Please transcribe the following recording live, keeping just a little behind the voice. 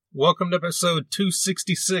Welcome to episode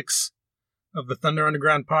 266 of the Thunder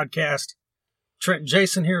Underground podcast. Trent and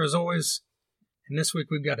Jason here as always. And this week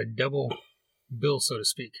we've got a double bill, so to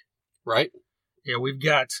speak. Right? Yeah, we've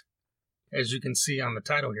got, as you can see on the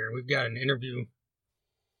title here, we've got an interview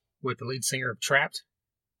with the lead singer of Trapt.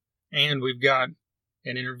 And we've got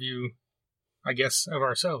an interview, I guess, of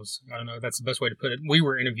ourselves. I don't know if that's the best way to put it. We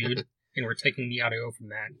were interviewed, and we're taking the audio from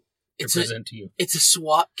that to present to you. It's a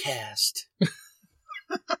swap cast.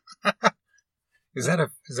 Is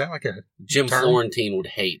that like a Jim term? Florentine would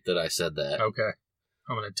hate that I said that. Okay.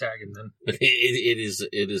 I'm going to tag him then.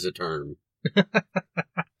 It is a term.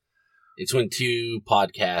 It's when two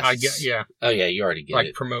podcasts. I get, yeah. Oh yeah, you already get like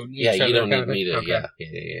it. promoting each Yeah, other. you don't kind need of me thing? to. Okay.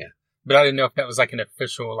 Yeah. But I didn't know if that was like an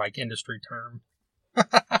official like industry term.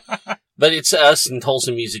 But it's us and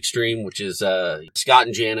Tulsa Music Stream, which is Scott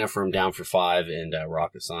and Jana from Down for Five and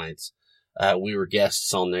Rocket Science. We were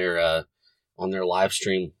guests on their live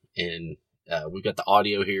stream, and we got the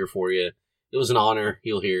audio here for you. It was an honor.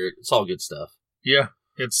 You'll hear it. It's all good stuff. Yeah,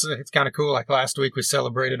 it's kind of cool. Like last week, we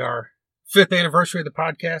celebrated our 5th anniversary of the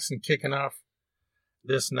podcast and kicking off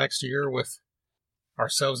this next year with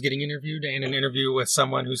ourselves getting interviewed and an interview with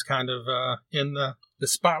someone who's kind of in the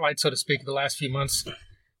spotlight, so to speak, the last few months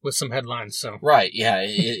with some headlines. So Right, yeah,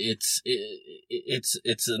 it's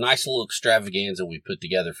a nice little extravaganza we put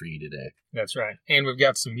together for you today. that's right. And we've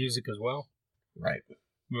got some music as well. Right.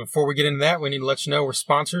 Before we get into that, we need to let you know we're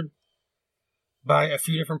sponsored by a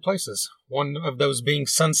few different places. One of those being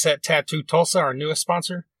Sunset Tattoo Tulsa, our newest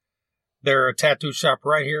sponsor. They're a tattoo shop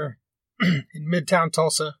right here in Midtown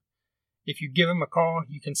Tulsa. If you give them a call,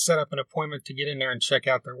 you can set up an appointment to get in there and check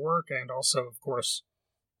out their work and also, of course,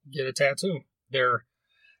 get a tattoo. Their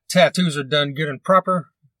tattoos are done good and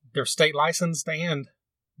proper. They're state licensed and,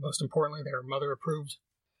 most importantly, they're mother approved.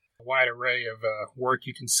 A wide array of work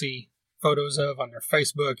you can see photos of on their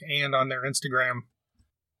Facebook and on their Instagram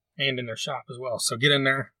and in their shop as well. So get in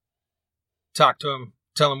there, talk to them,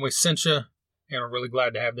 tell them we sent you, and we're really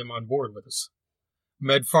glad to have them on board with us.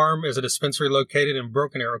 Med Farm is a dispensary located in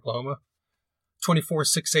Broken Arrow, Oklahoma,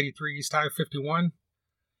 24683 East Highway 51.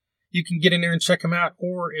 You can get in there and check them out,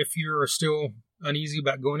 or if you're still uneasy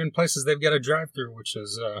about going in places, they've got a drive-thru, which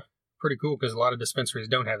is pretty cool because a lot of dispensaries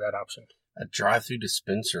don't have that option. A drive-through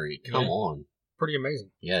dispensary. Come on. Pretty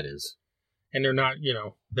amazing. Yeah, it is. And they're not,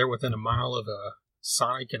 they're within a mile of a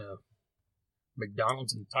Sonic and a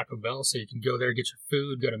McDonald's and Taco Bell, so you can go there, get your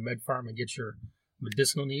food, go to Med Farm and get your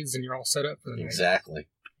medicinal needs, and you're all set up for the night. Exactly.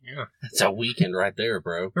 Yeah. That's a weekend right there,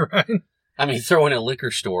 bro. Right. I mean, throw in a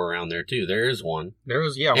liquor store around there, too. There is one. There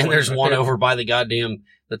was, yeah. And there's right one there. over by the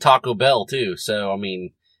Taco Bell, too. So, I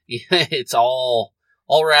mean, it's all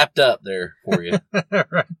wrapped up there for you.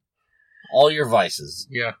 Right. All your vices.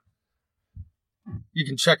 Yeah. You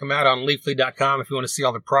can check them out on leafly.com if you want to see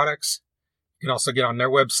all the products. You can also get on their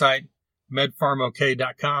website,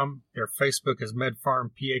 medfarmok.com. Their Facebook is medfarmpharm,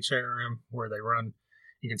 where they run.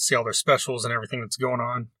 You can see all their specials and everything that's going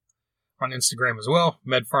on Instagram as well,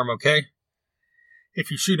 medfarmok. If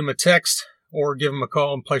you shoot them a text or give them a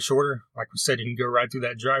call and place your order, like we said, you can go right through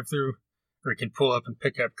that drive-thru, or you can pull up and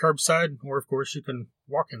pick up curbside, or of course you can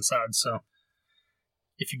walk inside. So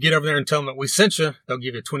if you get over there and tell them that we sent you, they'll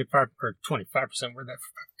give you 25%. Where'd that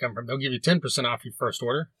come from? They'll give you 10% off your first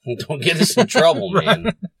order. Don't get us in trouble,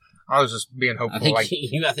 man. I was just being hopeful. I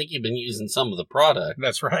think you've been using some of the product.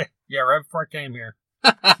 That's right. Yeah, right before I came here.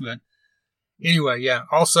 But anyway, yeah.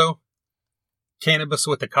 Also, Cannabis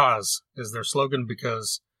with a Cause is their slogan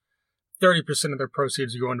because 30% of their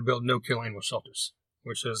proceeds are going to build no-kill animal shelters,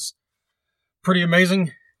 which is pretty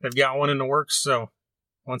amazing. They've got one in the works, so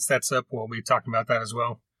once that's up, we'll be talking about that as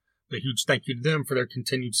well. But a huge thank you to them for their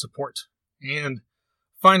continued support. And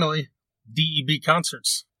finally, DEB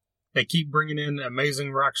Concerts. They keep bringing in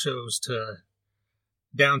amazing rock shows to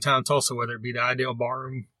downtown Tulsa, whether it be the Ideal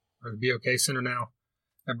Ballroom or the BOK Center now.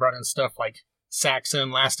 They brought in stuff like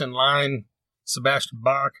Saxon, Last in Line, Sebastian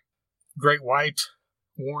Bach, Great White,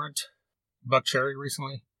 Warrant, Buck Cherry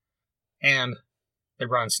recently, and they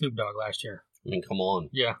brought in Snoop Dogg last year. I mean, come on.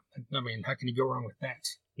 Yeah, I mean, how can you go wrong with that?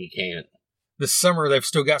 You can't. This summer, they've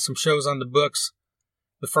still got some shows on the books.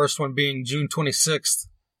 The first one being June 26th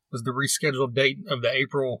was the rescheduled date of the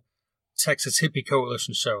April Texas Hippie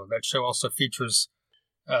Coalition show. That show also features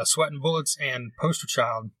Sweatin' Bullets and Poster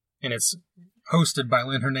Child, and it's hosted by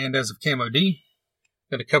Lynn Hernandez of Camo D.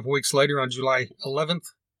 Then a couple weeks later, on July 11th,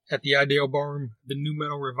 at the Ideal Ballroom, the Nu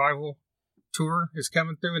Metal Revival tour is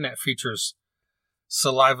coming through, and that features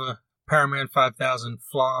Saliva, Powerman 5000,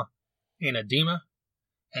 Flaw, and Edema.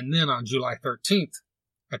 And then on July 13th,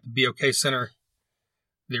 at the BOK Center,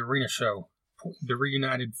 the Arena Show, the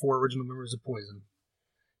reunited 4 original members of Poison.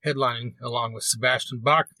 headlining along with Sebastian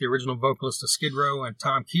Bach, the original vocalist of Skid Row, and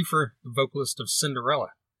Tom Kiefer, the vocalist of Cinderella.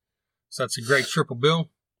 So that's a great triple bill.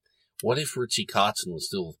 What if Richie Kotzen was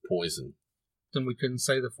still with Poison? Then we couldn't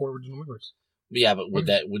say the 4 original members. Yeah, but would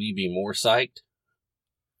you be more psyched?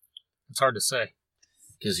 It's hard to say.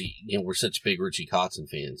 Because we're such big Richie Kotzen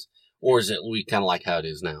fans. Or is it we kind of like how it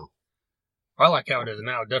is now? I like how it is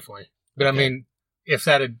now, definitely. But okay. I mean, if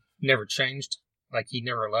that had never changed, like he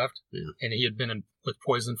never left, and he had been with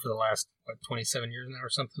Poison for the last, 27 years now or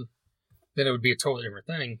something, then it would be a totally different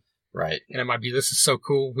thing. Right. And it might be, this is so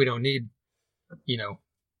cool, we don't need,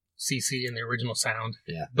 CC and the original sound.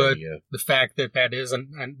 Yeah. But the fact that is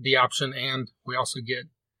the option, and we also get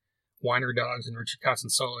Wiener Dogs and Richie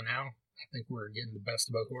Kotzen solo now, I think we're getting the best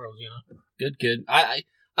of both worlds, Good. I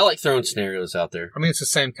like throwing scenarios out there. I mean, it's the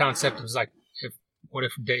same concept as what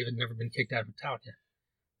if Dave had never been kicked out of Metallica?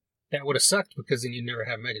 That would have sucked because then you'd never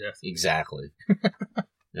have Megadeth. Exactly.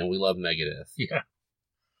 And we love Megadeth. Yeah.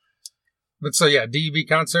 But so yeah,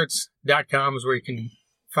 debconcerts.com is where you can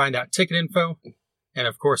find out ticket info. And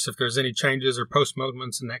of course, if there's any changes or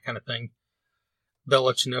postponements and that kind of thing, they'll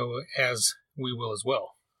let you know, as we will as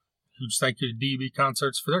well. Huge thank you to DB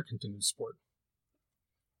Concerts for their continued support.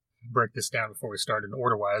 Break this down before we start in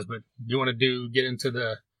order-wise, but do you want to get into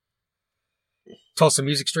the Tulsa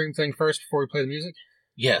Music Stream thing first before we play the music?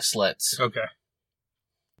 Yes, let's. Okay.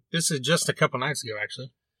 This is just a couple nights ago,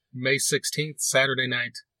 actually. May 16th, Saturday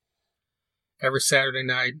night. Every Saturday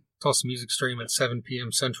night, Tulsa Music Stream at 7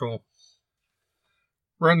 p.m. Central.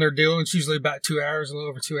 Run their deal. It's usually about 2 hours, a little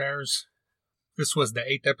over 2 hours. This was the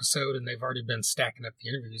 8th episode, and they've already been stacking up the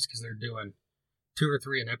interviews because they're doing 2 or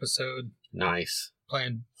 3 an episode. Nice.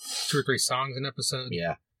 Playing 2 or 3 songs an episode.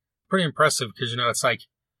 Yeah. Pretty impressive because, it's like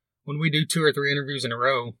when we do 2 or 3 interviews in a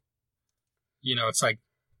row, it's like,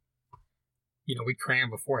 we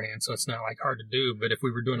cram beforehand, so it's not like hard to do. But if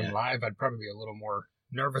we were doing them live, I'd probably be a little more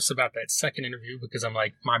nervous about that second interview because I'm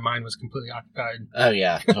like, my mind was completely occupied. Oh,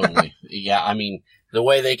 yeah, totally. Yeah, I mean, the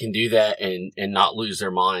way they can do that and not lose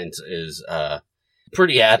their minds is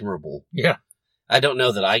pretty admirable. Yeah. I don't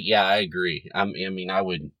know that I agree. I mean, I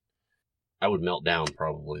would melt down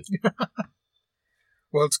probably.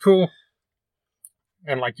 Well, it's cool.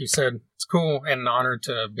 And like you said, it's cool and an honor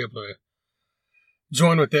to be able to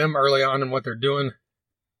join with them early on in what they're doing.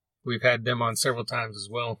 We've had them on several times as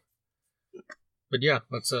well. But yeah,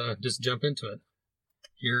 let's just jump into it.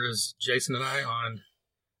 Here is Jason and I on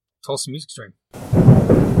Tulsa Music Stream.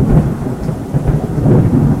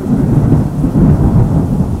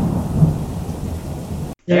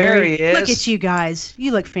 There he is. Look at you guys.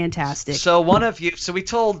 You look fantastic. So we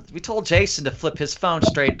told Jason to flip his phone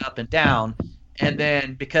straight up and down, and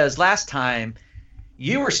then because last time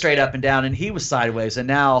you were straight up and down and he was sideways, and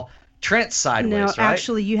now Trent's sideways, no, right?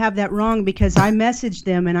 actually, you have that wrong because I messaged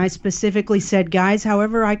them and I specifically said, guys,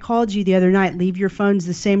 however I called you the other night, leave your phones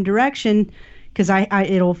the same direction because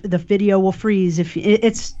the video will freeze if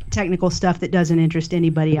it's technical stuff that doesn't interest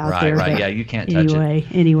anybody out there. Right, yeah, you can't touch it.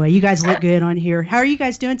 Anyway, you guys look good on here. How are you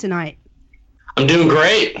guys doing tonight? I'm doing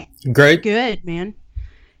great. Great. Good, man.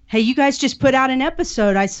 Hey, you guys just put out an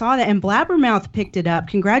episode. I saw that, and Blabbermouth picked it up.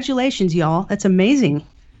 Congratulations, y'all. That's amazing.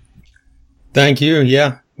 Thank you.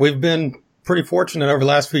 Yeah. We've been pretty fortunate over the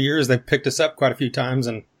last few years. They've picked us up quite a few times,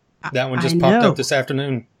 and that one just popped up this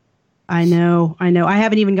afternoon. I know. I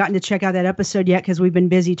haven't even gotten to check out that episode yet because we've been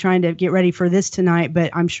busy trying to get ready for this tonight, but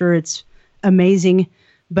I'm sure it's amazing.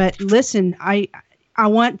 But listen, I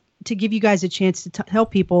want to give you guys a chance to tell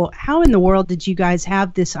people, how in the world did you guys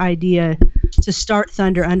have this idea to start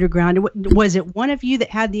Thunder Underground? Was it one of you that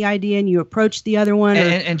had the idea and you approached the other one?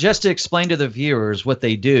 And just to explain to the viewers what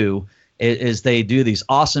they do is they do these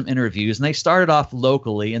awesome interviews, and they started off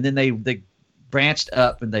locally, and then they branched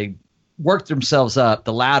up and they worked themselves up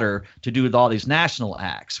the ladder to do with all these national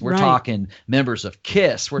acts. We're talking members of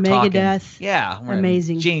KISS. We're Megadeth. Talking,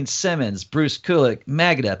 amazing. Gene Simmons, Bruce Kulick,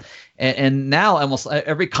 Megadeth, and now almost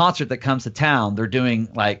every concert that comes to town, they're doing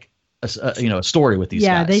like a story with these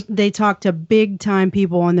guys. Yeah, they talk to big time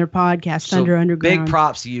people on their podcast, Thunder Underground. Big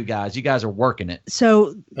props to you guys. You guys are working it.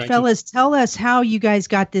 So, fellas, tell us how you guys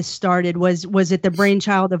got this started. Was it the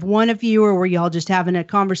brainchild of one of you, or were y'all just having a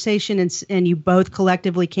conversation and you both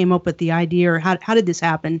collectively came up with the idea, or how did this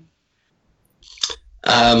happen?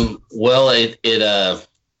 Well, it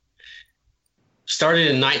started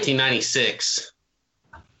in 1996,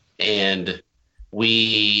 and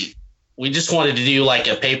we just wanted to do like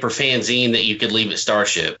a paper fanzine that you could leave at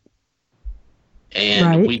Starship.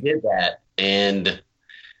 And we did that. And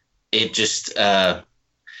it just, that's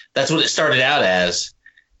what it started out as.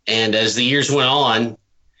 And as the years went on,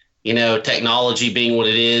 technology being what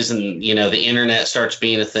it is, and the internet starts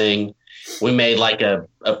being a thing, we made like a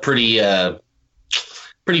pretty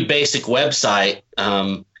basic website,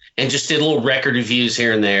 and just did little record reviews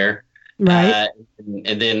here and there. Right.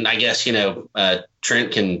 And then I guess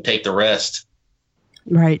Trent can take the rest.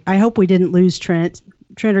 Right. I hope we didn't lose Trent.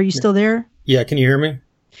 Trent, are you still there? Yeah, can you hear me?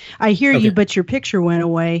 I hear Okay. you, but your picture went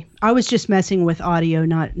away. I was just messing with audio,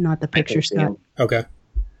 not the picture, Scott. Okay.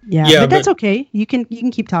 Yeah, but that's but- okay. You can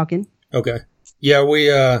keep talking. Okay. Yeah, we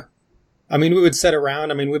would sit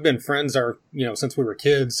around. I mean, we've been friends since we were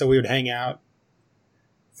kids, so we would hang out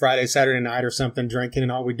Friday, Saturday night or something, drinking,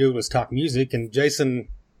 and all we do was talk music. And Jason,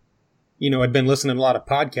 had been listening to a lot of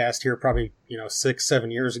podcasts here probably,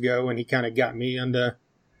 6-7 years ago, and he kind of got me into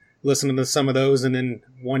listening to some of those. And then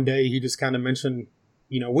one day he just kind of mentioned,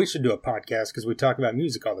 we should do a podcast because we talk about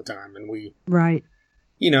music all the time. And we, Right.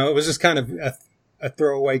 it was just kind of a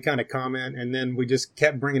throwaway kind of comment, and then we just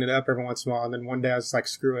kept bringing it up every once in a while. And then one day I was like,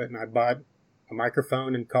 screw it, and I bought a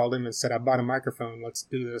microphone and called him and said, I bought a microphone, let's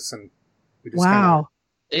do this. And we just Wow.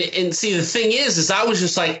 And see, the thing is I was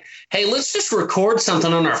just like, hey, let's just record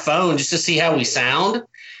something on our phone just to see how we sound.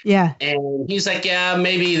 Yeah. And he's like, yeah,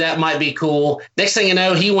 maybe that might be cool. Next thing you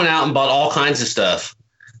know, he went out and bought all kinds of stuff.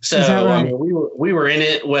 So Is that right? I mean, we were in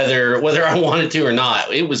it whether I wanted to or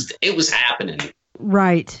not. It was happening.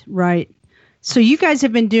 Right. Right. So you guys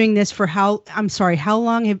have been doing this for how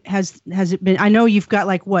long has it been? I know you've got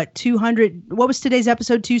like 200, what was today's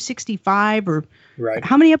episode? 265 or right.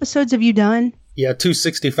 how many episodes have you done? Yeah,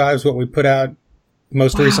 265 is what we put out,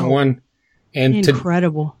 most recent Wow. one. And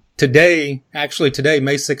Incredible. today, May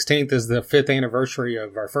 16th, is the 5th anniversary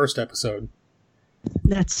of our first episode.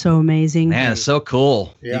 That's so amazing. Man, it's so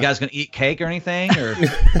cool. Yeah. You guys gonna eat cake or anything? Or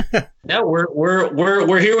No,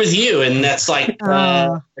 we're here with you, and that's like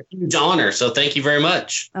Uh, a huge honor. So thank you very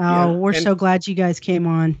much. Oh, Yeah. we're And- so glad you guys came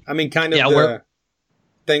on. I mean, kind of Yeah, the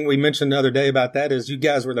thing we mentioned the other day about that is you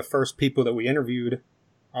guys were the first people that we interviewed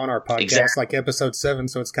on our podcast, Exactly. like episode 7.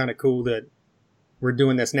 So it's kind of cool that we're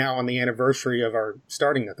doing this now on the anniversary of our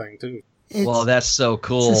starting the thing too. well, that's so It's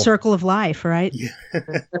cool. the circle of life, right?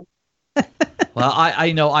 Well,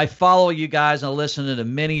 I know I follow you guys and I listen to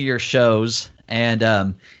many of your shows, and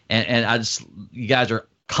I just, you guys are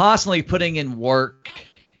constantly putting in work,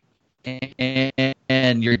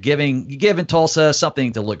 and you're giving Tulsa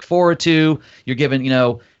something to look forward to. You're giving,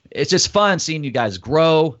 it's just fun seeing you guys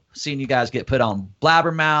grow, seeing you guys get put on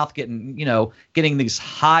Blabbermouth, getting these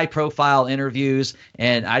high profile interviews.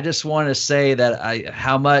 And I just want to say that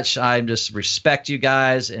how much I just respect you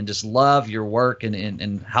guys and just love your work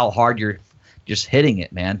and how hard you're just hitting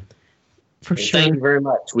it, man. For Thank sure. you very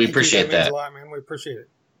much. We appreciate means that. a lot, man. We appreciate it.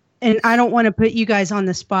 And I don't want to put you guys on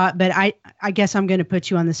the spot, but I guess I'm going to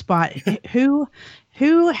put you on the spot. Who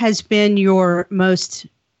has been your most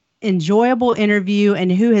enjoyable interview,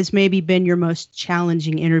 and who has maybe been your most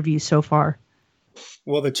challenging interview so far?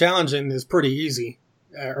 Well, the challenging is pretty easy,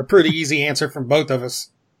 a pretty easy answer from both of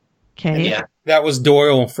us. Okay. Yeah. That was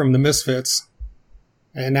Doyle from the Misfits,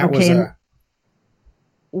 and that was Okay.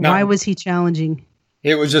 Why No. was he challenging?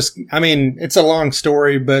 it was just. I mean, it's a long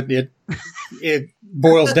story, but it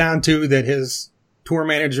boils down to that his tour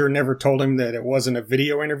manager never told him that it wasn't a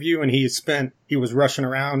video interview, and he was rushing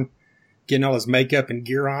around getting all his makeup and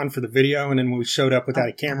gear on for the video, and then when we showed up without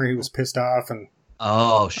a camera, he was pissed off, and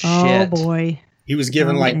Oh shit! Oh boy. he was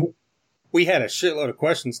given Okay. we had a shitload of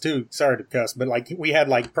questions too. Sorry to cuss, but we had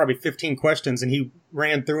probably 15 questions, and he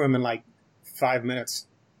ran through them in 5 minutes,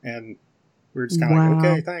 and we were just kind of Wow. like,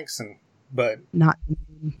 okay, thanks, but Not.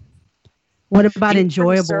 What about He was pretty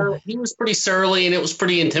enjoyable? surly. He was pretty surly, and it was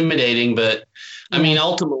pretty intimidating. But I mean,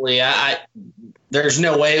 ultimately, I there's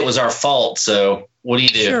no way it was our fault. So what do you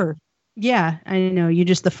do? Sure. Yeah, I know. You're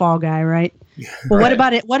just the fall guy, right? Well, Right. what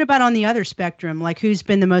about it? What about on the other spectrum? Like, who's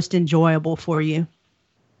been the most enjoyable for you?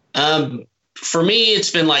 For me,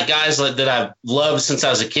 it's been guys that I've loved since I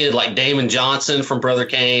was a kid, like Damon Johnson from Brother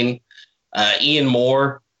Kane, Ian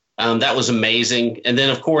Moore. That was amazing. And then,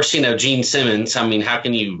 of course, Gene Simmons. I mean, how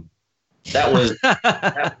can you? That was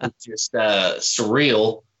just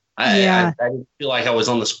surreal. I didn't feel like I was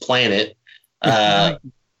on this planet. And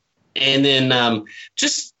then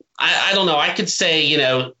I don't know. I could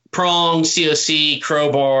say, Prong, COC,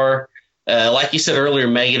 Crowbar, like you said earlier,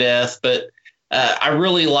 Megadeth. But I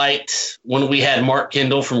really liked when we had Mark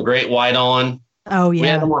Kendall from Great White on. Oh We had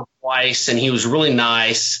yeah. him on twice, and he was really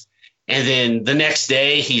nice. And then the next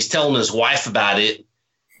day, he's telling his wife about it,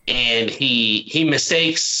 and he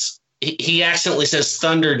mistakes. He accidentally says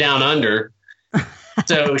 "Thunder Down Under,"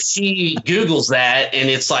 So she Googles that, and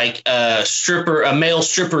it's like a male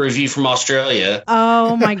stripper review from Australia.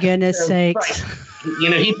 Oh my goodness So, sakes!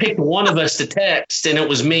 he picked one of us to text, and it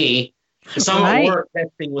was me. So I'm at work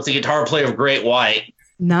texting with the guitar player of Great White.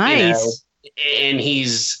 Nice. And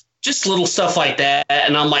he's just little stuff like that,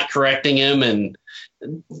 and I'm like correcting him, and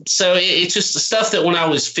so it's just the stuff that when I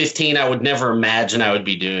was 15 I would never imagine I would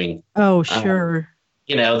be doing. Oh sure.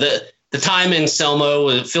 The time in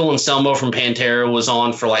Selmo, Phil Anselmo from Pantera was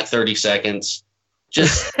on for like 30 seconds.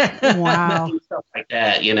 Just wow. Stuff like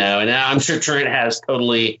that, and I'm sure Trent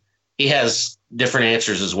he has different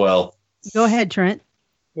answers as well. Go ahead, Trent.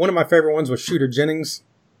 One of my favorite ones was Shooter Jennings,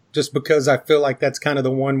 just because I feel like that's kind of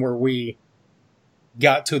the one where we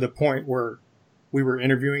got to the point where we were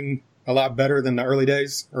interviewing a lot better than the early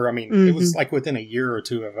days. Or, it was like within a year or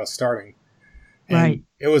two of us starting. And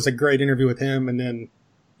it was a great interview with him. And then,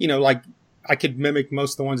 like I could mimic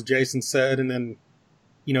most of the ones Jason said. And then,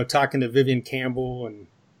 talking to Vivian Campbell and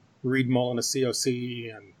Reed Mullen of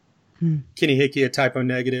COC and Kenny Hickey of Typo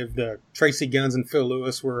Negative. The Tracy Guns and Phil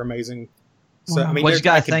Lewis were amazing. So, What did you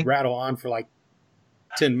guys think? Rattle on for like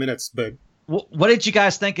 10 minutes, but what did you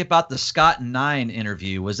guys think about the Scott and Nine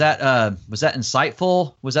interview? Was that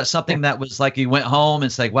insightful? Was that something that was like you went home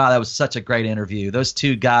and said, "Wow, that was such a great interview"? Those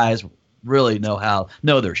two guys really know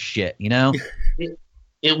their shit,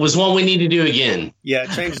 It was one we need to do again. Yeah,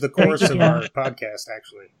 it changed the course of our podcast,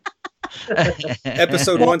 actually.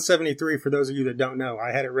 Episode 173, for those of you that don't know.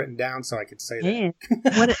 I had it written down so I could say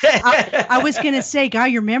that. I was going to say, Guy,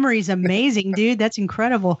 your memory is amazing, dude. That's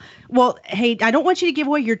incredible. Well, hey, I don't want you to give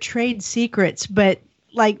away your trade secrets, but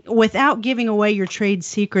like without giving away your trade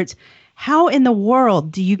secrets, how in the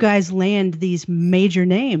world do you guys land these major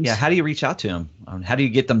names? Yeah, how do you reach out to them? How do you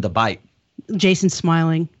get them to bite? Jason's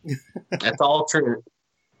smiling. That's all true.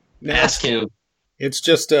 Ask him. It's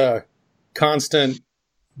just a constant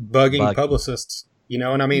bugging publicists,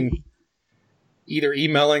 and either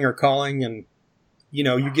emailing or calling, and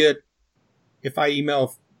you get, if I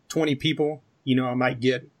email 20 people, I might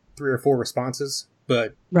get 3 or 4 responses,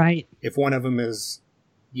 but if one of them is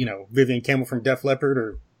Vivian Campbell from Def Leppard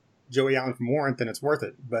or Joey Allen from Warrant, then it's worth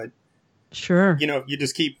it. But sure, you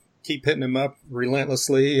just keep hitting them up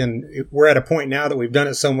relentlessly, and we're at a point now that we've done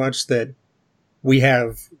it so much that we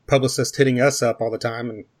have publicists hitting us up all the time,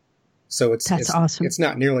 and so it's awesome. It's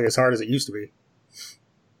not nearly as hard as it used to be.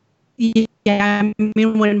 Yeah,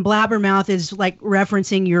 when Blabbermouth is like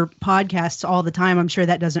referencing your podcasts all the time, I'm sure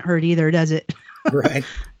that doesn't hurt either, does it? Right.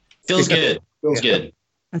 Feels good. Feels good.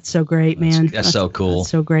 That's so great, man. That's so cool. That's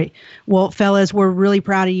so great. Well, fellas, we're really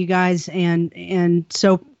proud of you guys, and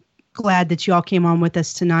so glad that you all came on with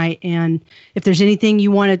us tonight. And if there's anything you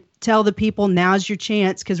want to tell the people, now's your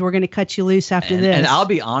chance, because we're going to cut you loose after this. And I'll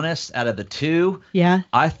be honest, out of the two,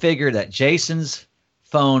 I figured that Jason's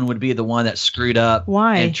phone would be the one that screwed up.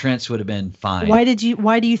 Why? And Trent's would have been fine. Why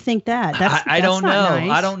do you think that? I don't know. Nice.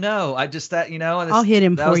 I don't know. I just I'll hit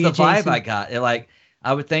him for you, That was the vibe Jason. I got.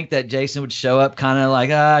 I would think that Jason would show up kind of like,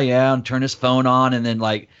 and turn his phone on, and then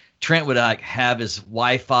like Trent would like have his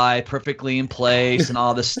Wi-Fi perfectly in place and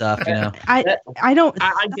all this stuff, I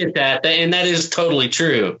get that, and that is totally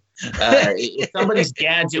true. If somebody's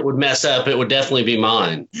gadget would mess up, it would definitely be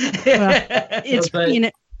mine. It's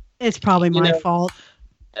probably my fault.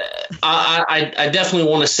 I definitely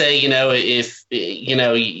want to say, if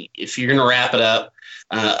you're going to wrap it up,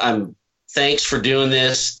 thanks for doing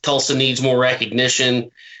this. Tulsa needs more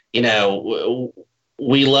recognition.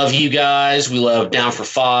 We love you guys. We love Down for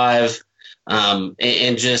Five.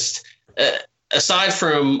 And just aside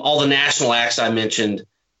from all the national acts I mentioned,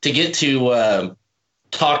 to get to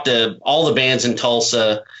talk to all the bands in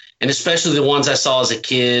Tulsa, and especially the ones I saw as a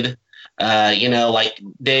kid, like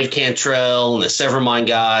Dave Cantrell and the Severmind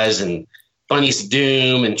guys and Bunny's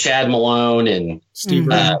Doom and Chad Malone and Steve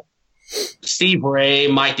Ray,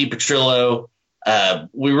 Mike DiPetrillo.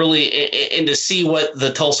 We really, and to see what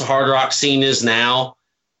the Tulsa hard rock scene is now,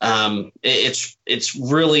 it's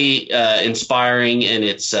really inspiring, and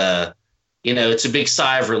it's a big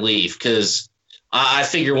sigh of relief, because I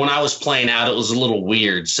figure when I was playing out, it was a little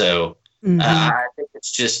weird. So I think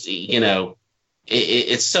it's just,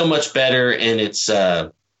 it's so much better, and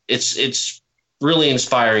it's really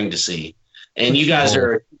inspiring to see. And you guys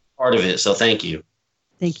are a part of it, so thank you.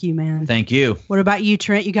 Thank you, man. Thank you. What about you,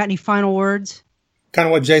 Trent? You got any final words? Kind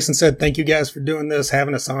of what Jason said. Thank you guys for doing this,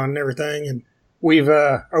 having us on and everything. And we've,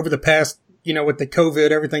 over the past, with the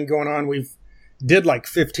COVID, everything going on, we've did like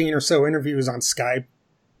 15 or so interviews on Skype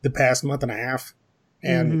the past month and a half.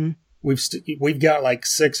 And we've got like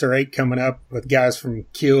 6 or 8 coming up with guys from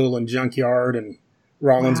Kill and Junkyard and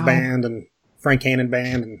Rollins Band and Frank Hannon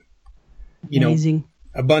Band. And, Amazing.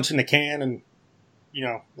 a bunch in the can. And,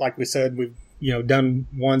 like we said, we've, done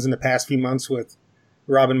ones in the past few months with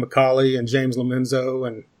Robin McCauley and James Lomenzo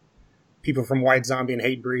and people from White Zombie and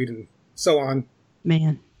Hatebreed and so on.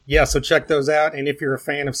 Man. Yeah, so check those out. And if you're a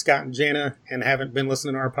fan of Scott and Jana and haven't been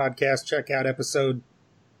listening to our podcast, check out episode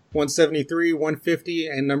 173, 150,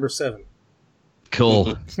 and number 7.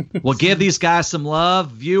 Cool. Well, give these guys some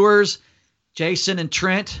love. Viewers, Jason and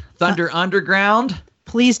Trent, Thunder Underground.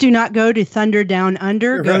 Please do not go to Thunder Down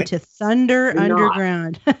Under. Right. Go to Thunder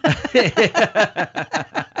Underground.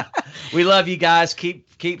 We love you guys.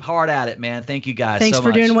 Keep hard at it, man. Thank you guys. Thanks so for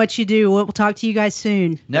much. doing what you do. We'll talk to you guys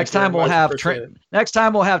soon. Next time we'll have Trent. Next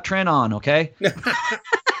time we'll have Trent on. Okay.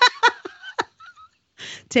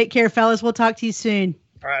 Take care, fellas. We'll talk to you soon.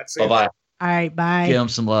 All right. Bye bye. All right. Bye. Give them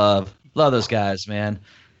some love. Love those guys, man.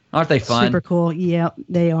 Aren't they fun? Super cool. Yep,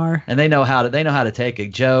 they are. And they know how to take a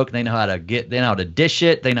joke. They know how to dish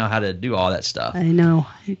it. They know how to do all that stuff. I know.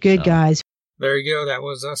 Good guys. There you go. That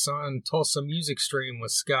was us on Tulsa Music Stream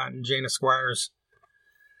with Scott and Jana Squires.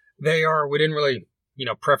 We didn't really,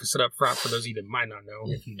 preface it up front for those of you that might not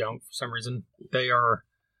know, if you don't for some reason. They are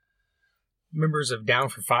members of Down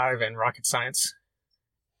for Five and Rocket Science.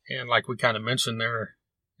 And like we kind of mentioned there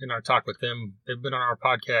in our talk with them, they've been on our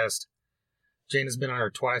podcast. Jana's been on her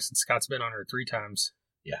twice and Scott's been on her 3 times.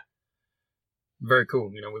 Yeah. Very cool.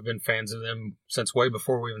 We've been fans of them since way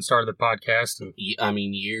before we even started the podcast. And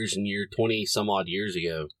years and years, 20 some odd years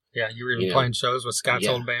ago. Yeah, you were even playing shows with Scott's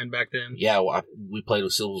old band back then. Yeah, we played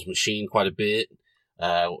with Sybil's Machine quite a bit,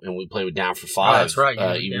 and we played with Down for Five. Oh, that's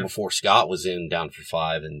right. Even before Scott was in Down for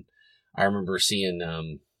Five, and I remember seeing,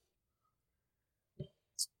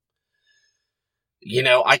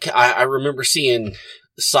 I remember seeing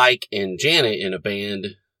Syke and Jana in a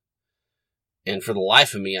band, and for the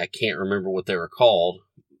life of me, I can't remember what they were called.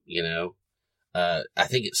 I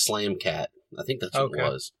think it's Slam Cat. I think that's what it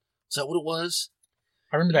was. Is that what it was?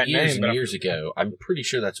 I remember that name years ago. I'm pretty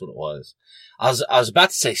sure that's what it was. I was about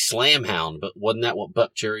to say Slam Hound, but wasn't that what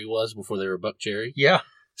Buck Cherry was before they were Buck Cherry? Yeah.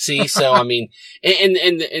 See, so I mean,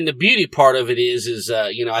 and the beauty part of it is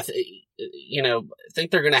I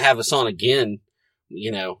think they're going to have us on again.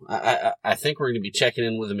 I think we're going to be checking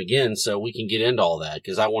in with them again so we can get into all that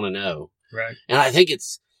because I want to know. Right. And I think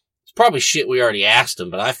it's probably shit we already asked them,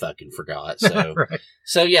 but I fucking forgot. So, right.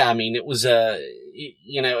 So yeah, I mean, it was,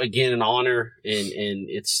 again, an honor and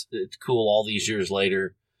it's cool all these years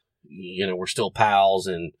later. We're still pals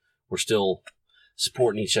and we're still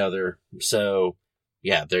supporting each other. So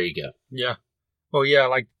yeah, there you go. Yeah. Well, yeah,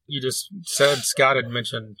 like you just said, Scott had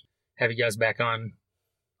mentioned have you guys back on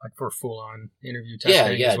like for a full-on interview type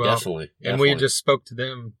thing as well. Definitely. And we just spoke to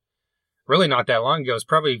them really not that long ago. It was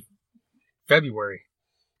probably February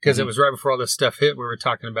because it was right before all this stuff hit. We were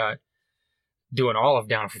talking about doing all of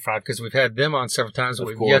Down for Five because we've had them on several times, but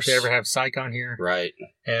we've yet to ever have Syke on here. Right.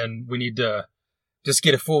 And we need to just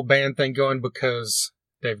get a full band thing going because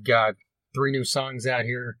they've got 3 new songs out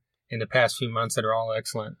here in the past few months that are all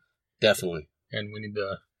excellent. Definitely. And we need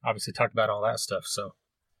to obviously talk about all that stuff. So,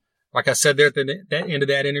 like I said there at the end of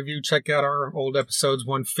that interview, check out our old episodes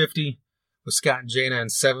 150 with Scott and Jana and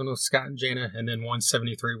 7 with Scott and Jana, and then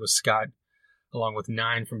 173 with Scott, along with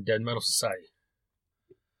 9 from Dead Metal Society.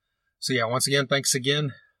 So yeah, once again, thanks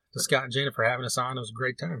again to Scott and Jana for having us on. It was a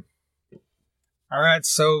great time. All right,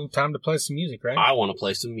 so time to play some music, right? I want to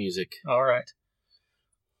play some music. All right.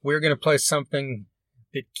 We're going to play something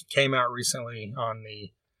that came out recently on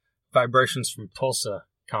the Vibrations from Tulsa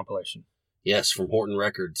compilation. Yes, from Horton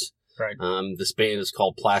Records. Right. This band is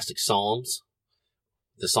called Plastic Psalms.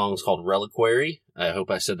 The song is called Reliquary. I hope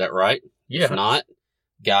I said that right. Yeah. If not,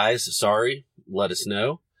 guys, sorry. Let us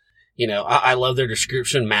know. I love their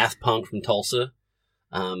description, math punk from Tulsa.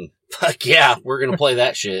 Fuck yeah, we're going to play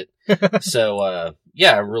that shit. So,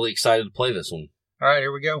 yeah, I'm really excited to play this one. All right,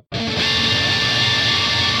 here we go.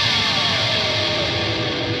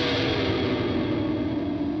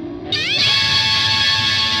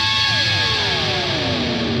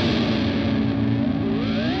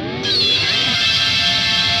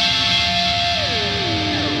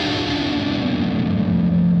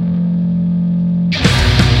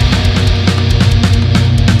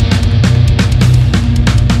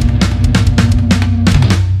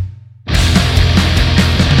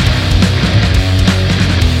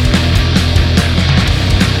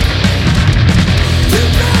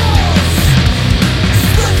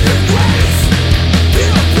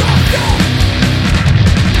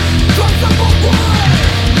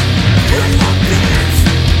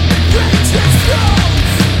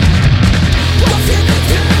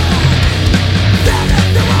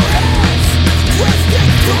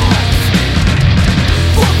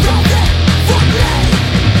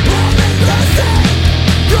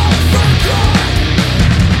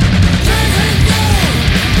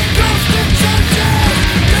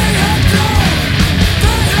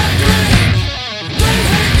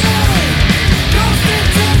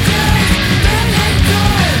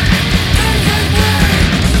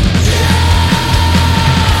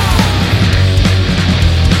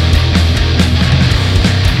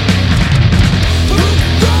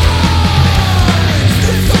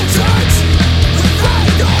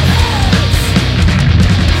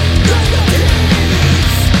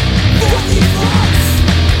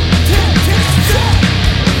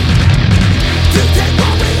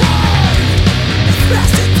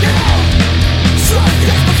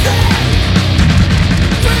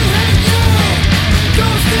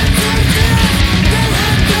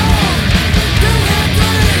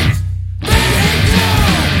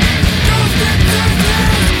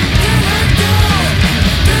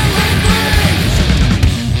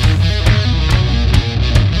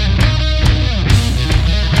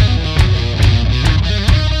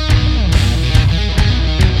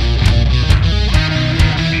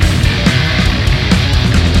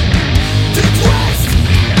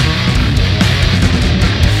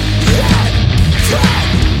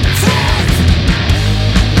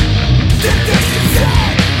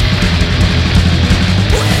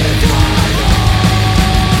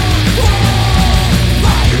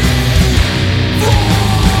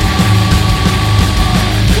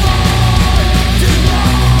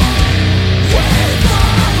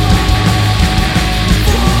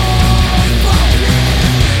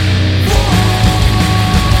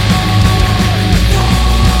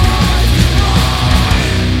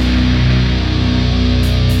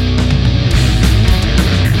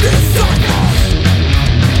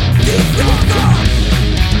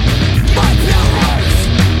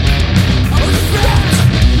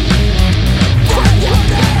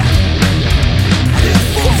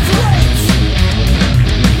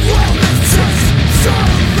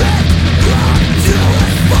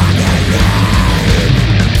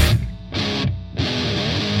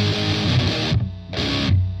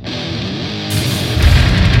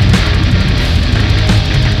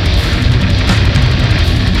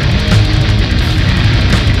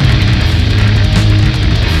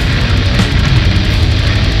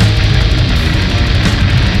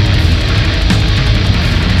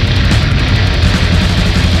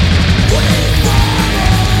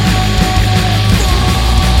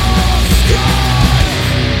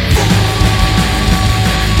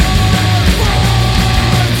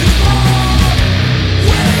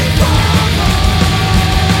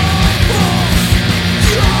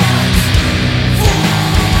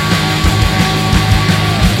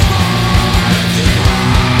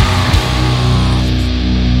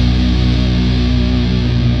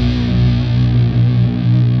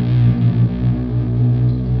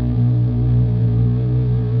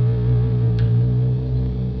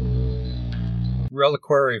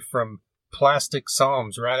 Reliquary from Plastic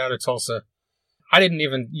Psalms right out of Tulsa. I didn't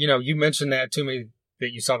even, you mentioned that to me,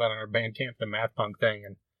 that you saw that on our Bandcamp, the math punk thing.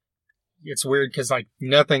 And it's weird because like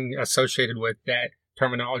nothing associated with that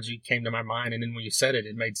terminology came to my mind. And then when you said it,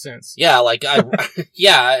 it made sense. Yeah. Like I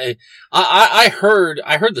heard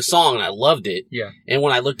the song and I loved it. Yeah. And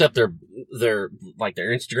when I looked up their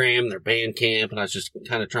Instagram, their Bandcamp, and I was just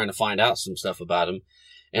kind of trying to find out some stuff about them.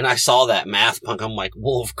 And I saw that math punk. I'm like,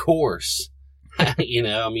 well, of course, you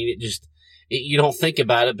don't think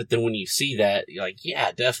about it, but then when you see that, you're like,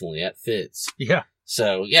 yeah, definitely, that fits. Yeah.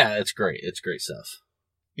 So yeah, it's great. It's great stuff.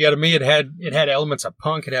 Yeah, to me, it had elements of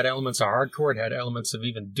punk, it had elements of hardcore, it had elements of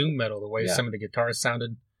even doom metal, the way some of the guitars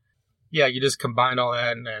sounded. Yeah, you just combine all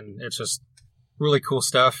that, and it's just really cool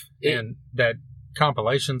stuff. And that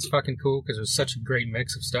compilation's fucking cool because there's such a great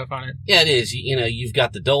mix of stuff on it. Yeah, it is. You've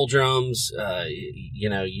got the Dull Drums.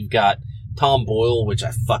 You've got Tom Boyle, which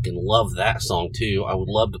I fucking love that song too. I would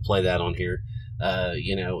love to play that on here.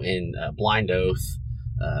 And Blind Oath,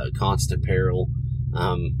 Constant Peril.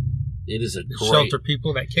 It is a great Shelter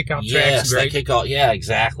People, that kick out track. Yes, that kick out. Yeah,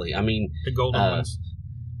 exactly. I mean, the golden ones.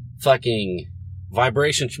 Fucking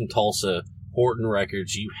Vibrations from Tulsa, Horton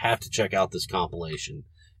Records. You have to check out this compilation.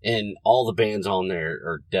 And all the bands on there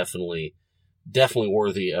are definitely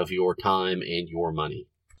worthy of your time and your money.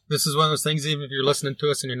 This is one of those things, even if you're listening to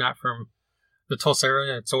us and you're not from the Tulsa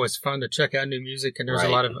area, it's always fun to check out new music. And there's a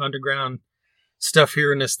lot of underground stuff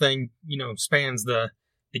here. And this thing, spans the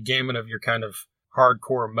gamut of your kind of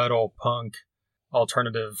hardcore metal, punk,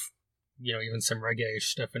 alternative, even some reggae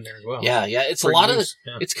stuff in there as well. Yeah. It's a lot of this.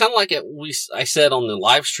 Yeah. It's kind of like I said on the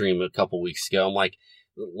live stream a couple weeks ago. I'm like,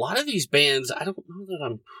 a lot of these bands, I don't know that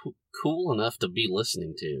I'm cool enough to be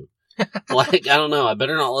listening to. Like, I don't know. I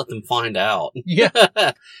better not let them find out. Yeah.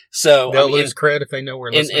 So they'll lose credit if they know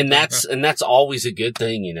we're listening. And that's always a good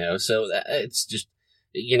thing, So it's just,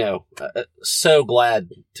 so glad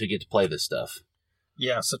to get to play this stuff.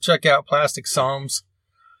 Yeah. So check out Plastic Psalms.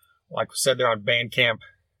 Like we said, they're on Bandcamp.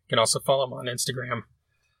 You can also follow them on Instagram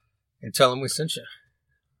and tell them we sent you.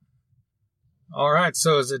 All right.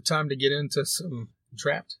 So is it time to get into some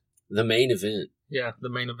Trapped? The main event. Yeah, the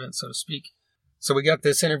main event, so to speak. So we got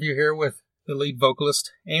this interview here with the lead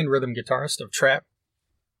vocalist and rhythm guitarist of Trapped,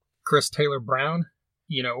 Chris Taylor Brown.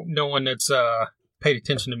 No one that's paid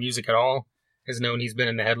attention to music at all has known he's been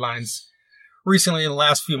in the headlines recently in the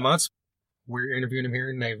last few months. We're interviewing him here,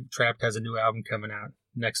 and Trapped has a new album coming out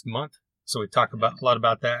next month. So we talk a lot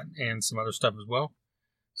about that and some other stuff as well.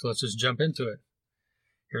 So let's just jump into it.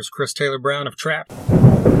 Here's Chris Taylor Brown of Trapped.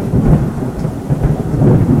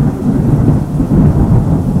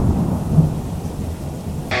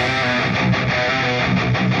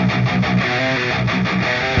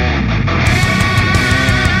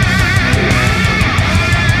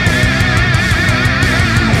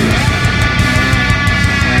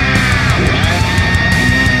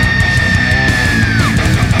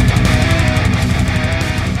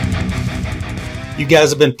 You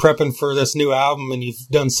guys have been prepping for this new album, and you've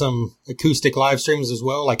done some acoustic live streams as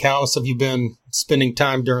well. Like, how else have you been spending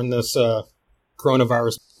time during this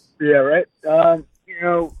coronavirus? Yeah, right. A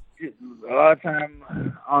lot of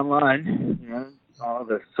time online, all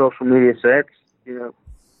the social media sites,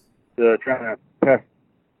 trying to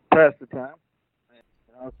pass the time.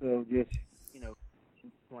 And also just,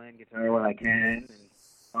 playing guitar when I can and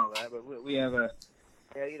all that. But we have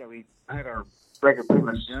we had our record pretty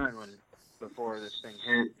much done before this thing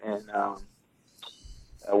hit, and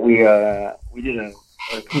we did an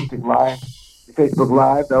acoustic live, Facebook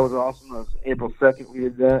Live. That was awesome. That was April 2nd. We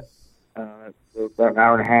did that. About an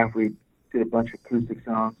hour and a half. We did a bunch of acoustic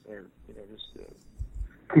songs, or just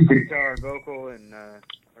acoustic guitar, vocal, and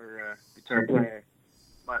our guitar player,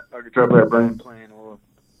 Brian, playing a little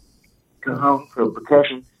cajon for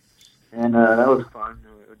percussion, and that was fun.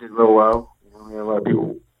 It did real well. We had a lot of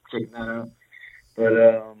people checking that out, but.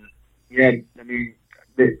 Yeah, I mean,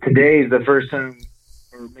 today is the first time,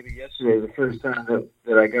 or maybe yesterday, the first time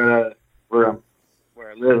that I got out of where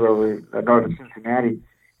I live over north of Cincinnati.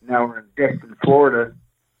 Now we're in Destin, Florida,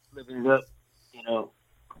 living it up,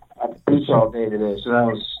 at the beach all day today. So that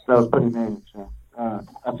was pretty amazing. So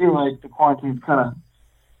I feel like the quarantine's kind of,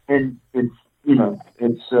 and it's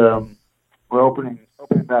we're opening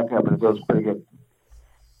back up, and it feels pretty good.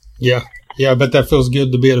 Yeah, I bet that feels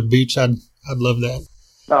good to be at a beach. I'd love that.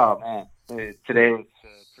 Oh man, today was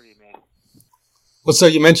pretty amazing. Well, so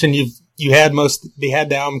you mentioned you had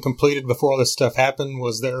the album completed before all this stuff happened.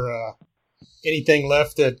 Was there anything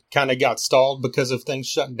left that kind of got stalled because of things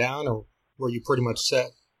shutting down, or were you pretty much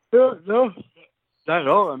set? No, not at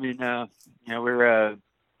all. I mean, we're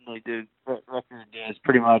like the record is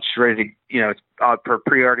pretty much ready to, it's per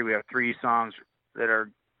pre-order. We have 3 songs that are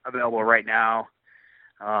available right now.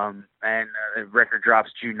 And the record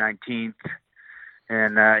drops June 19th.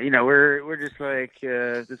 And, we're just like,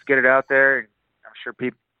 let's get it out there. I'm sure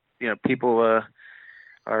people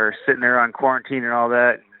are sitting there on quarantine and all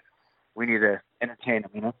that. And we need to entertain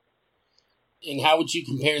them, And how would you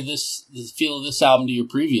compare the feel of this album to your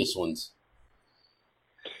previous ones?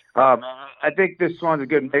 I think this one's a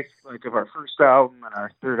good mix, like of our first album and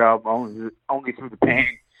our third album, Only Through the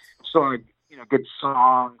Pain. So, good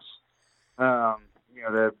songs. The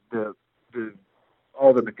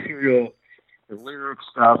all the material, the lyric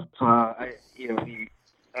stuff. I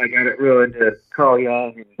got it real into Carl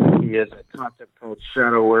Jung, and he has a concept called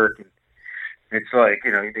shadow work, and it's like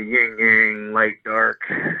the yin yang, light dark,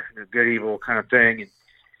 the good evil kind of thing,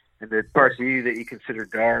 and the parts of you that you consider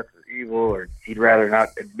dark or evil or you'd rather not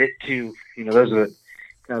admit to, those are the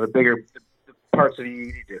kind of the bigger the parts of you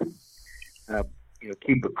need to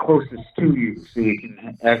keep it closest to you, so you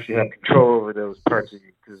can actually have control over those parts of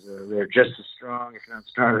you, because they're just as strong, if not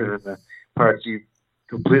stronger, than the parts you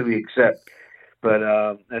completely accept. But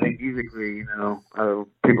I think musically,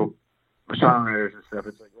 people, songwriters and stuff,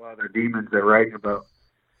 it's like, wow, they're demons they're writing about,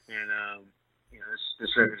 and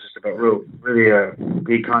this record is just about really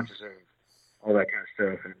be conscious of all that kind of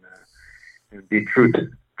stuff, and be true to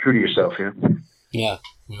yourself. Yeah.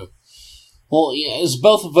 Well, as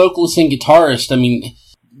both a vocalist and guitarist, I mean,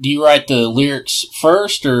 do you write the lyrics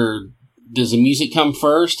first, or does the music come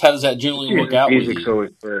first? How does that generally work out with you? Music's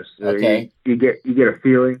always first. Okay. You get a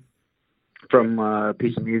feeling from a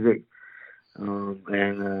piece of music, and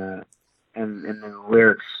then the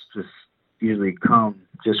lyrics just usually come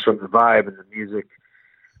just from the vibe and the music,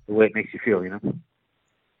 the way it makes you feel,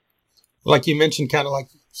 Like you mentioned, kind of like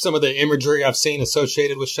some of the imagery I've seen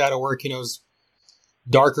associated with Shadow Work, is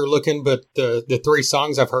darker looking, but the 3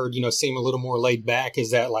 songs I've heard, seem a little more laid back.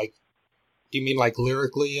 Is that like, do you mean like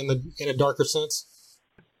lyrically in a darker sense?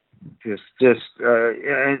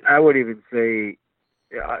 And I would even say,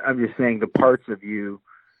 I'm just saying the parts of you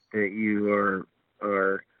that you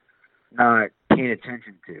are not paying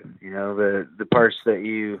attention to, the parts that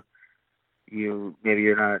you maybe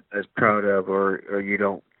you're not as proud of, or you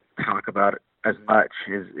don't talk about it as much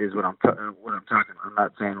is what I'm talking about. I'm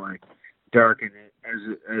not saying like darken it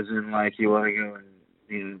as in like you want to go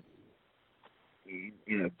and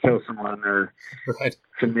kill someone or right.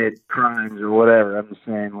 commit crimes or whatever. I'm just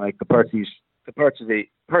saying like the parts of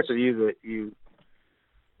you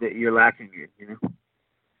that you're lacking in.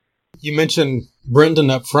 You mentioned Brendan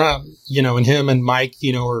up front, and him and Mike,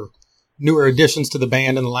 are newer additions to the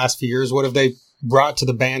band in the last few years. What have they brought to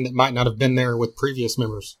the band that might not have been there with previous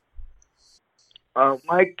members?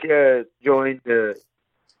 Mike joined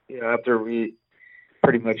after we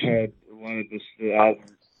pretty much had one of the album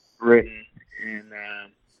written,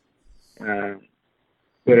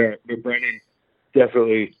 but Brendan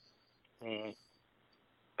definitely I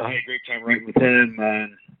had a great time writing with him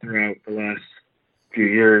throughout the last few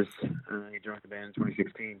years. He joined the band in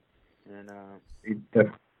 2016, and he's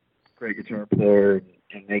definitely a great guitar player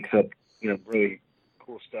and makes up really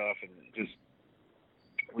cool stuff, and just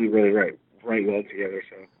we really write well together.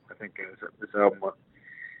 So I think this album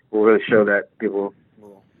will really show that people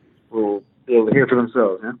will be able to hear for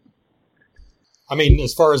themselves. I mean,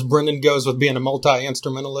 as far as Brendan goes with being a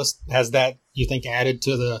multi-instrumentalist, has that, you think, added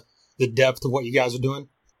to the depth of what you guys are doing?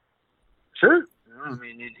 Sure. I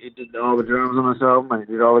mean, he did all the drums on this album, and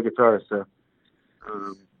he did all the guitars. So,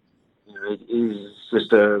 he's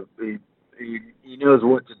just he knows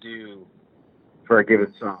what to do for a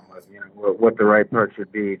given song. Like, what the right part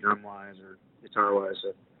should be, drum wise or guitar wise. So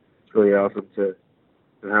it's really awesome to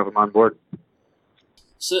have him on board.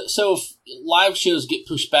 So if live shows get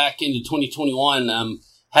pushed back into 2021,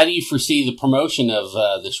 how do you foresee the promotion of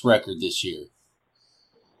this record this year?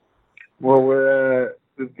 Well,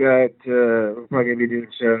 we've got we're probably gonna be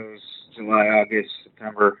doing shows July, August,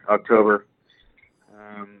 September, October.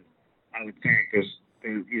 I would think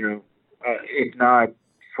if not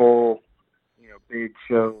full, big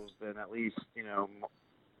shows, then at least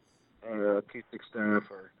acoustic stuff,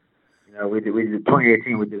 or we did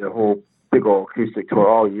 2018. We did a whole big old acoustic tour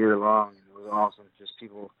all year long, and it was awesome. Just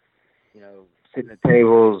people, sitting at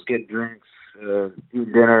tables, getting drinks,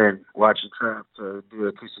 eating dinner, and watching Trap do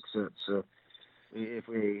acoustic sets. So if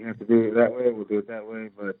we have to do it that way, we'll do it that way.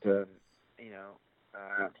 But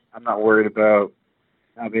I'm not worried about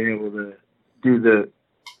not being able to do the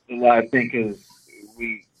live thing, because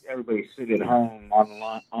everybody's sitting at home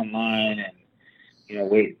online and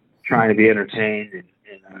wait, trying to be entertained, and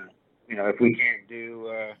if we can't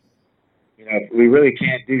do if we really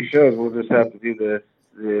can't do shows, we'll just have to do the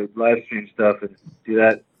live stream stuff and do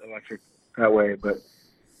that electric that way. But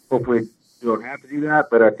hopefully we don't have to do that.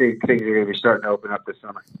 But I think things are going to be starting to open up this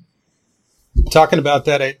summer. Talking about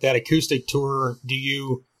that acoustic tour, do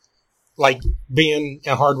you like being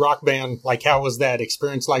a hard rock band? Like, how was that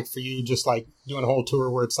experience like for you? Just like doing a whole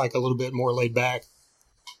tour where it's like a little bit more laid back.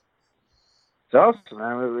 It's awesome,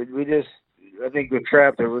 man. We just, I think with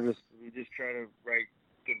Trapped, we just try to write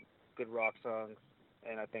good rock songs,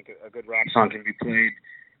 and I think a good rock song can be played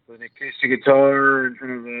with an acoustic guitar in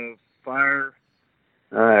front of a fire,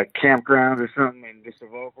 campground or something, and just a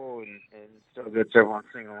vocal, and still gets everyone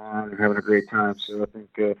singing along and having a great time. So I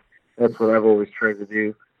think that's what I've always tried to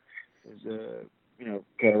do, is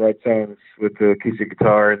kind of write songs with the acoustic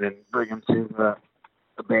guitar and then bring them to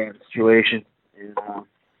a band situation. And,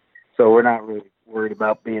 so we're not really worried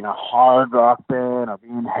about being a hard rock band or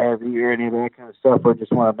being heavy or any of that kind of stuff. We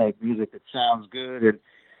just want to make music that sounds good and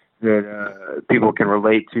that people can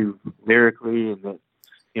relate to lyrically, and that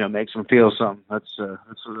makes them feel something. That's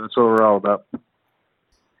what we're all about.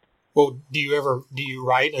 Well, do you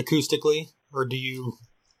write acoustically, or do you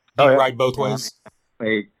write both ways? I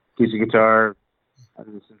play acoustic guitar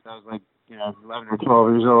since I was 11 or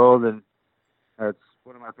 12 years old, and that's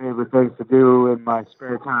one of my favorite things to do in my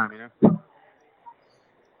spare time,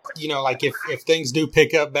 Like if things do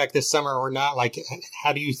pick up back this summer or not, like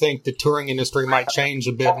how do you think the touring industry might change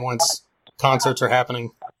a bit once concerts are happening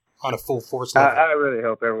on a full force level? I really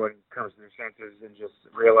hope everyone comes to their senses and just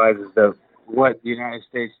realizes what the United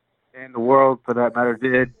States and the world, for that matter,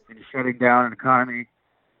 did in shutting down an economy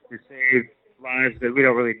to save lives that we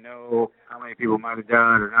don't really know how many people might have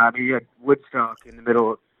died or not. I mean, you had Woodstock in the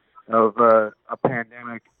middle of a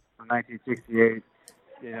pandemic from 1968,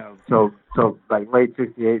 so like late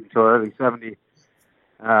 68 until early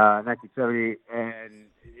 1970, and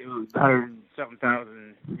it was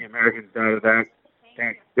 107,000 Americans died of that.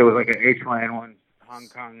 There was like an H1N1 Hong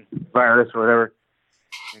Kong virus or whatever,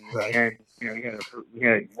 and you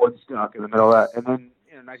had Woodstock in the middle of that, and then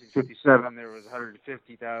in 1957 there was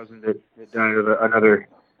 150,000 that died of another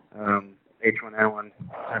H1N1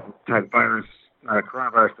 type virus, not a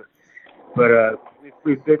coronavirus, but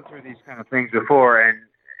we've been through these kind of things before, and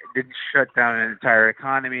it didn't shut down an entire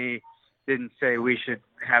economy. Didn't say we should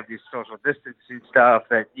have these social distancing stuff.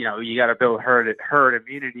 That you got to build herd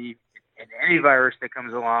immunity in any virus that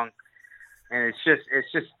comes along, and it's just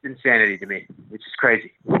insanity to me. It's just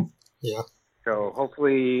crazy. Yeah. So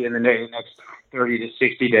hopefully in the next 30 to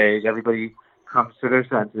 60 days, everybody comes to their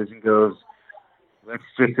senses and goes, let's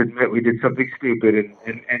just admit we did something stupid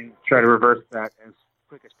and try to reverse that as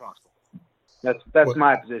quick as possible. That's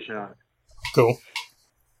my position on it. Cool.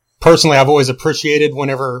 Personally, I've always appreciated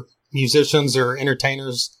whenever musicians or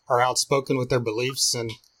entertainers are outspoken with their beliefs.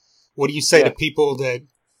 And what do you say to people that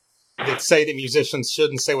say that musicians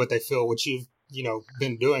shouldn't say what they feel, which you've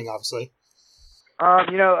been doing, obviously? I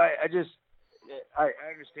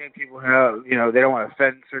understand people how they don't want to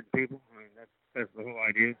offend certain people. I mean, that's the whole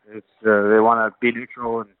idea. It's they want to be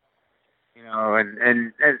neutral, and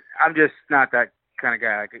and I'm just not that kind of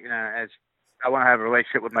guy. As I want to have a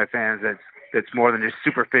relationship with my fans that's more than just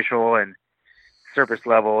superficial and surface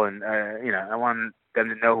level, and I want them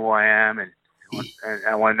to know who I am, and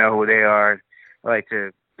I want to know who they are. I like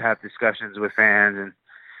to have discussions with fans, and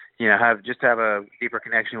have a deeper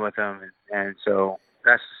connection with them, and so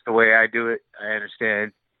that's just the way I do it. I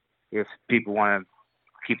understand if people want to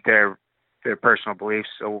keep their personal beliefs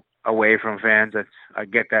away from fans. I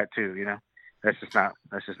get that too. That's just not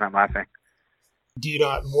my thing. Do you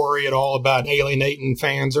not worry at all about alienating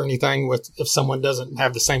fans or anything if someone doesn't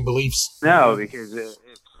have the same beliefs? No, because if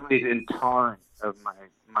somebody's intolerant of my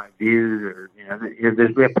views, or we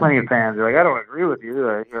have plenty of fans who are like, I don't agree with you,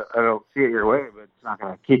 I don't see it your way, but it's not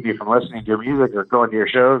going to keep you from listening to your music or going to your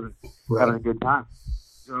shows and having a good time.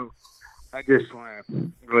 So I just want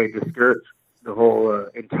to really discourage the whole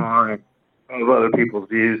intolerant of other people's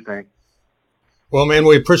views thing. Well, man,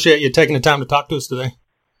 we appreciate you taking the time to talk to us today.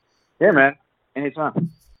 Yeah, man.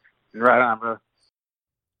 Anytime. Right on, bro.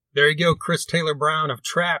 There you go, Chris Taylor Brown of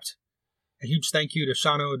Trapped. A huge thank you to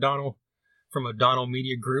Shawna O'Donnell from O'Donnell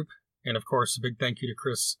Media Group. And, of course, a big thank you to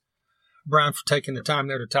Chris Brown for taking the time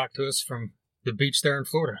there to talk to us from the beach there in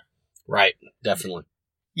Florida. Right, definitely.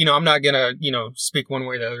 I'm not going to, speak one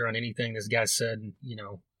way or the other on anything this guy said,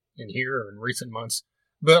 in here or in recent months.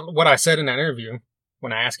 But what I said in that interview,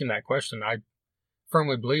 when I asked him that question, I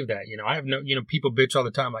firmly believe that. I have no, people bitch all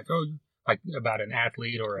the time, like about an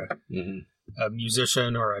athlete or a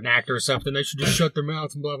musician or an actor or something. They should just shut their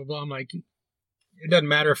mouths and blah, blah, blah. I'm like, it doesn't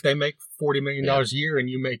matter if they make $40 million a year and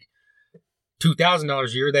you make $2,000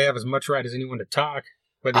 a year, they have as much right as anyone to talk,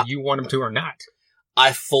 whether you want them to or not.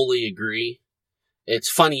 I fully agree. It's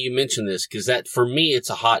funny you mention this because that, for me, it's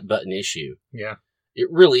a hot button issue. Yeah. It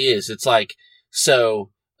really is. It's like,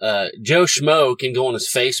 so, Joe Schmo can go on his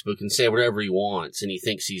Facebook and say whatever he wants, and he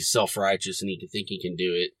thinks he's self-righteous and he can think he can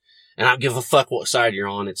do it. And I don't give a fuck what side you're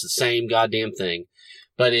on. It's the same goddamn thing.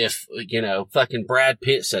 But if, fucking Brad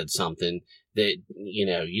Pitt said something that,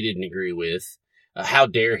 you didn't agree with, how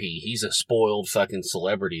dare he? He's a spoiled fucking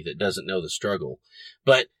celebrity that doesn't know the struggle.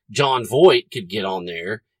 But John Voight could get on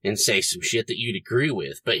there and say some shit that you'd agree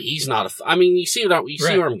with, but he's not you see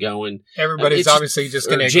where I'm going. Everybody's obviously just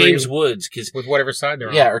going to agree James Woods, with whatever side they're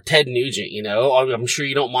on. Yeah, or Ted Nugent, I'm sure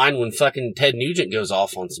you don't mind when fucking Ted Nugent goes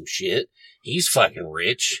off on some shit. He's fucking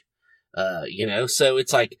rich. So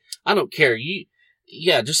it's like, I don't care.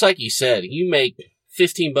 Just like you said, you make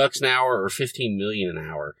 $15 an hour or $15 million an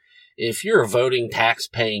hour. If you're a voting,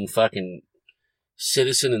 tax-paying fucking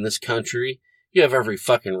citizen in this country, you have every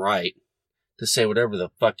fucking right to say whatever the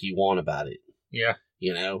fuck you want about it. Yeah.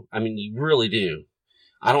 You really do.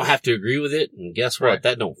 I don't have to agree with it, and guess what? Right.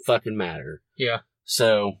 That don't fucking matter. Yeah.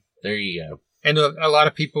 So, there you go. And a lot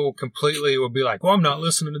of people completely will be like, well, I'm not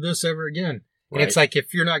listening to this ever again. And Right. it's like,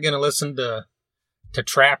 if you're not going to listen to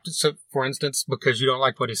Trapped, so for instance, because you don't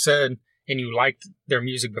like what he said, and you liked their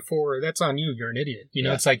music before, that's on you. You're an idiot.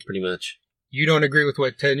 Yeah, it's like, pretty much. You don't agree with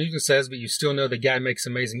what Ted Nugent says, but you still know the guy makes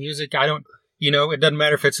amazing music. It doesn't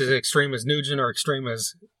matter if it's as extreme as Nugent or extreme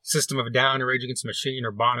as System of a Down or Rage Against the Machine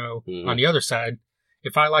or Bono on the other side.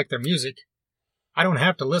 If I like their music, I don't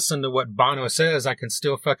have to listen to what Bono says. I can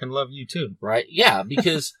still fucking love you too. Right? Yeah,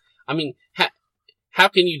 because, how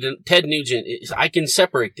can you, Ted Nugent, I can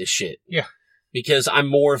separate this shit. Yeah. Because I'm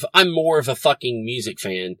more of a fucking music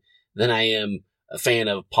fan than I am a fan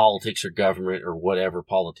of politics or government or whatever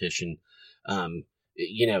politician.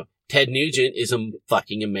 Ted Nugent is a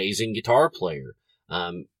fucking amazing guitar player.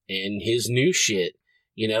 And his new shit,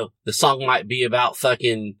 the song might be about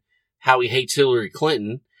fucking how he hates Hillary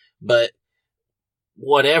Clinton, but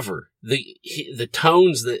whatever. The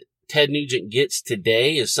tones that Ted Nugent gets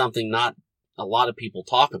today is something not a lot of people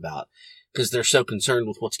talk about because they're so concerned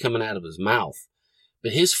with what's coming out of his mouth.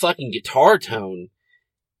 But his fucking guitar tone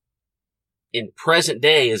in present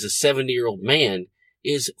day as a 70-year-old man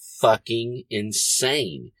is fucking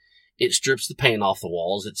insane. It strips the paint off the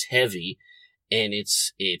walls. It's heavy, and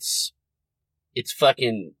it's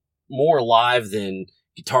fucking more alive than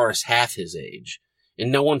guitarists half his age,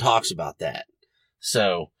 and no one talks about that.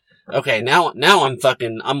 So, okay, now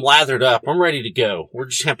I'm lathered up. I'm ready to go. We're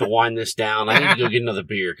just have to wind this down. I need to go get another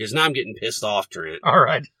beer because now I'm getting pissed off, Trent. All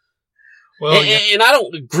right. Well, and I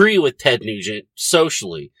don't agree with Ted Nugent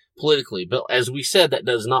socially, politically, but as we said, that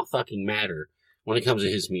does not fucking matter when it comes to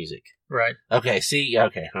his music. Right. Okay,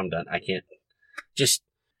 I'm done. I can't. Just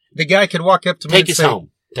the guy could walk up to me take and us say,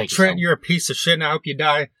 home. Trent, you're a piece of shit and I hope you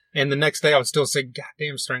die. And the next day I would still say,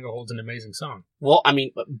 goddamn, Stranglehold's an amazing song. Well,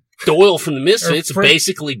 Doyle from the Misfits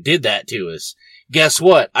basically did that to us. Guess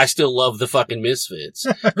what? I still love the fucking Misfits.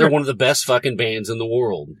 They're one of the best fucking bands in the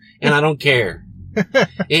world. And I don't care.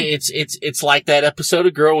 It's like that episode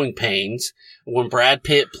of Growing Pains when Brad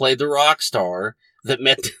Pitt played the rock star that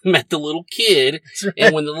met the little kid, right.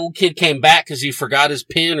 And when the little kid came back because he forgot his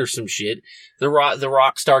pen or some shit, the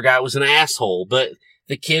rock star guy was an asshole, but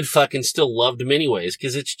the kid fucking still loved him anyways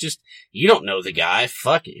because it's just, you don't know the guy,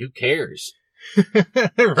 fuck it, who cares?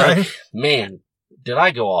 Right? Man, did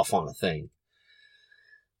I go off on a thing?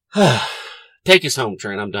 Take us home,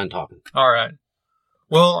 Trent. I'm done talking. All right.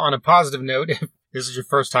 Well, on a positive note, if this is your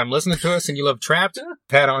first time listening to us and you love Trapped,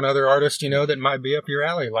 pat on other artists that might be up your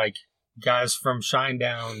alley, like guys from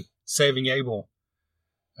Shinedown, Saving Abel,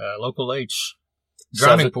 Local H,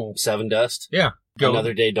 Drowning Pool. Seven Dust. Yeah.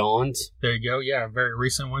 Another Day Dawns. There you go. Yeah, a very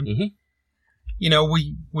recent one.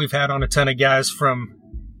 Mm-hmm. We've had on a ton of guys from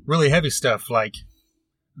really heavy stuff like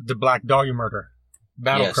the Black Dahlia Murder,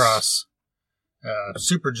 Battlecross,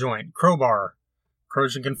 Superjoint, Crowbar,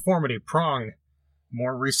 Corrosion Conformity, Prong.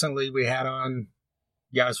 More recently, we had on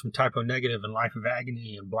guys from Typo Negative and Life of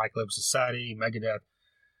Agony and Black Label Society, Megadeth,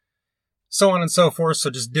 so on and so forth. So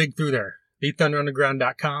just dig through there.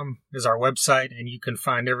 TheThunderUnderground.com is our website, and you can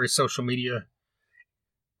find every social media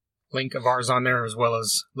link of ours on there, as well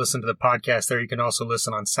as listen to the podcast there. You can also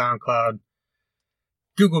listen on SoundCloud,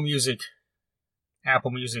 Google Music,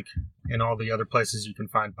 Apple Music, and all the other places you can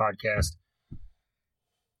find podcasts.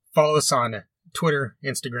 Follow us on Twitter,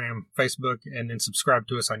 Instagram, Facebook, and then subscribe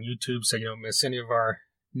to us on YouTube so you don't miss any of our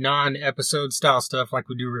non-episode style stuff like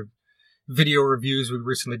we do video reviews. We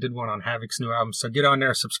recently did one on Havoc's new album, so get on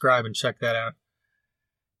there, subscribe, and check that out.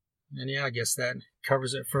 And yeah, I guess that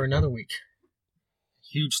covers it for another week.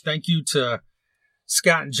 huge thank you to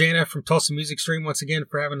Scott and Jana from Tulsa Music Stream once again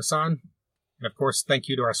for having us on. And of course, thank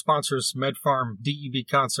you to our sponsors, MedFarm, DEB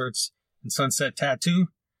Concerts, and Sunset Tattoo.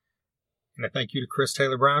 And a thank you to Chris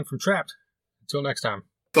Taylor Brown from Trapped. Until next time.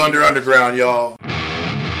 Thunder Underground, y'all.